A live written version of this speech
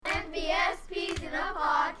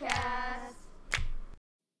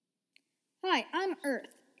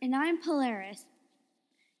And I'm Polaris.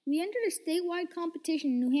 We entered a statewide competition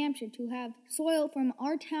in New Hampshire to have soil from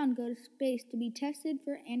our town go to space to be tested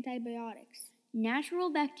for antibiotics.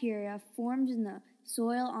 Natural bacteria forms in the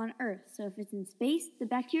soil on Earth, so if it's in space, the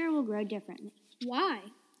bacteria will grow differently. Why?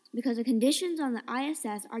 Because the conditions on the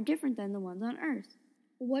ISS are different than the ones on Earth.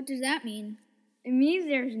 What does that mean? It means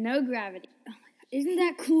there's no gravity. Oh my God, isn't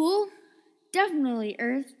that cool? Definitely,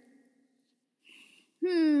 Earth.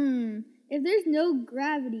 If there's no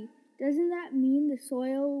gravity, doesn't that mean the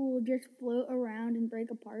soil will just float around and break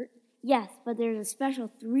apart? Yes, but there's a special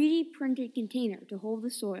 3D printed container to hold the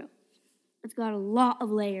soil. It's got a lot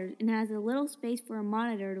of layers and has a little space for a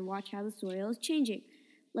monitor to watch how the soil is changing,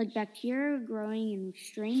 like bacteria growing in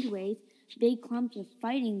strange ways, big clumps of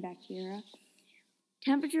fighting bacteria,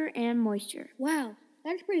 temperature, and moisture. Wow,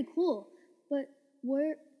 that's pretty cool. But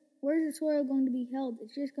where's the soil going to be held?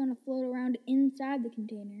 It's just going to float around inside the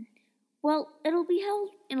container. Well, it'll be held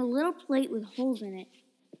in a little plate with holes in it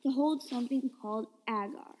to hold something called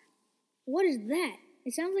agar. What is that?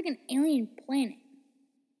 It sounds like an alien planet.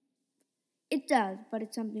 It does, but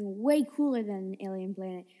it's something way cooler than an alien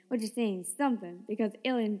planet, which is saying something, because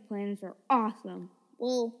alien planets are awesome.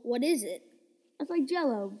 Well, what is it? It's like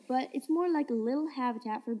Jell-O, but it's more like a little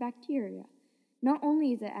habitat for bacteria. Not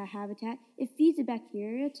only is it a habitat, it feeds the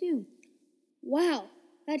bacteria too. Wow,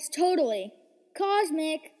 that's totally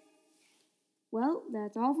cosmic. Well,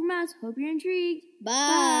 that's all from us. Hope you're intrigued.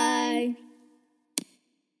 Bye.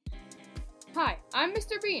 Hi, I'm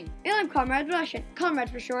Mr. Bean. And I'm Comrade Russian, Comrade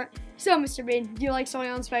for short. So, Mr. Bean, do you like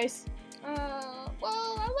soil in space? Well,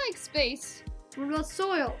 I like space. What about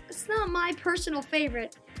soil? It's not my personal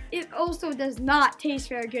favorite. It also does not taste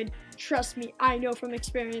very good. Trust me, I know from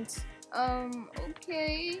experience.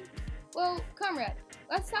 Okay. Well, Comrade,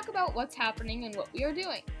 let's talk about what's happening and what we are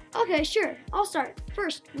doing. Okay, sure. I'll start.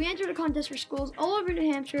 First, we entered a contest for schools all over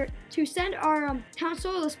New Hampshire to send our town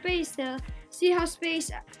soil to space to see how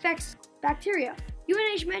space affects bacteria.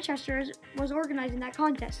 UNH Manchester was organizing that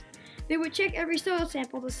contest. They would check every soil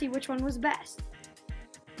sample to see which one was best.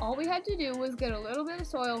 All we had to do was get a little bit of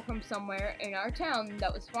soil from somewhere in our town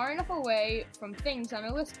that was far enough away from things on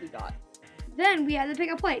a list we got. Then we had to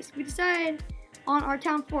pick a place. We decided on our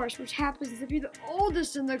town forest, which happens to be the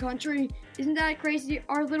oldest in the country. Isn't that crazy?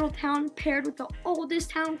 Our little town paired with the oldest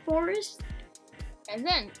town forest? And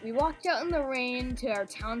then we walked out in the rain to our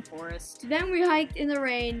town forest. Then we hiked in the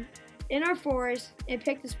rain in our forest and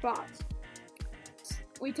picked the spots.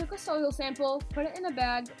 We took a soil sample, put it in a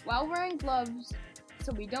bag while wearing gloves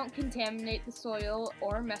so we don't contaminate the soil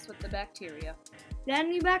or mess with the bacteria. Then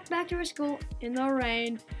we back to our school in the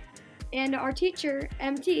rain, and our teacher,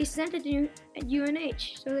 MT, sent it to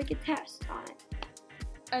UNH so they could test on it.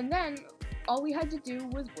 And then all we had to do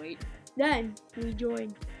was wait. Then we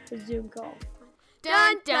joined the Zoom call.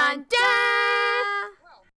 Dun dun dun!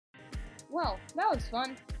 Well, that was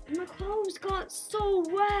fun. My clothes got so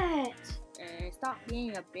wet. Stop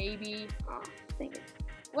being a baby. Oh, thank you.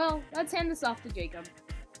 Well, let's hand this off to Jacob.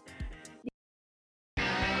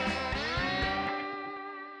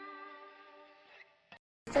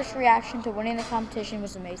 First reaction to winning the competition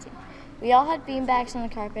was amazing. We all had beanbags on the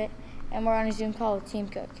carpet and were on a Zoom call with Team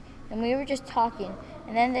Cook. And we were just talking,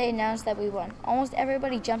 and then they announced that we won. Almost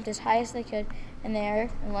everybody jumped as high as they could in the air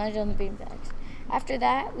and landed on the beanbags. After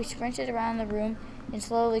that, we sprinted around the room and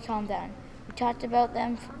slowly calmed down. We talked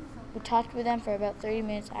with them for about 30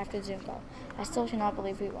 minutes after the Zoom call. I still cannot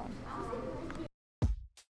believe we won.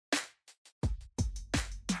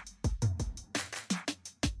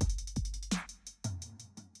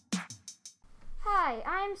 Hi,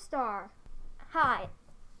 I'm Star. Hi,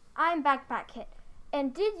 I'm Backpack Kit.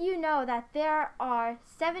 And did you know that there are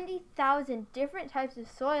 70,000 different types of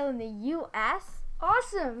soil in the U.S.?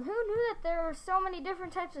 Awesome! Who knew that there were so many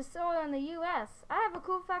different types of soil in the U.S.? I have a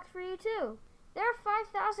cool fact for you, too. There are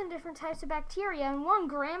 5,000 different types of bacteria in 1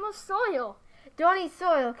 gram of soil. Don't eat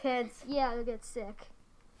soil, kids. Yeah, you'll get sick.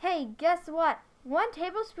 Hey, guess what? 1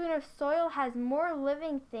 tablespoon of soil has more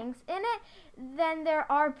living things in it than there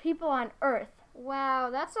are people on Earth. Wow,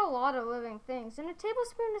 that's a lot of living things, and a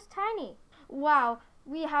tablespoon is tiny. Wow,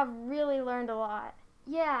 we have really learned a lot.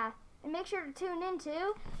 Yeah, and make sure to tune in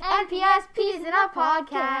to NPS Peas in a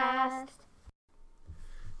Podcast.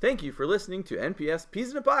 Thank you for listening to NPS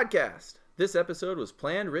Peas in a Podcast. This episode was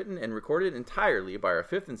planned, written, and recorded entirely by our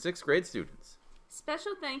 5th and 6th grade students.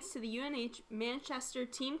 Special thanks to the UNH Manchester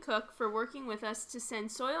Team Cook for working with us to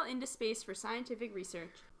send soil into space for scientific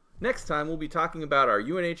research. Next time, we'll be talking about our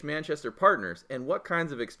UNH Manchester partners and what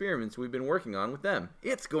kinds of experiments we've been working on with them.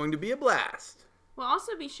 It's going to be a blast! We'll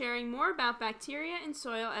also be sharing more about bacteria and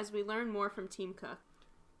soil as we learn more from Team Cook.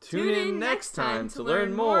 Tune in next time to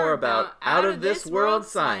learn more about out-of-this-world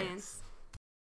science.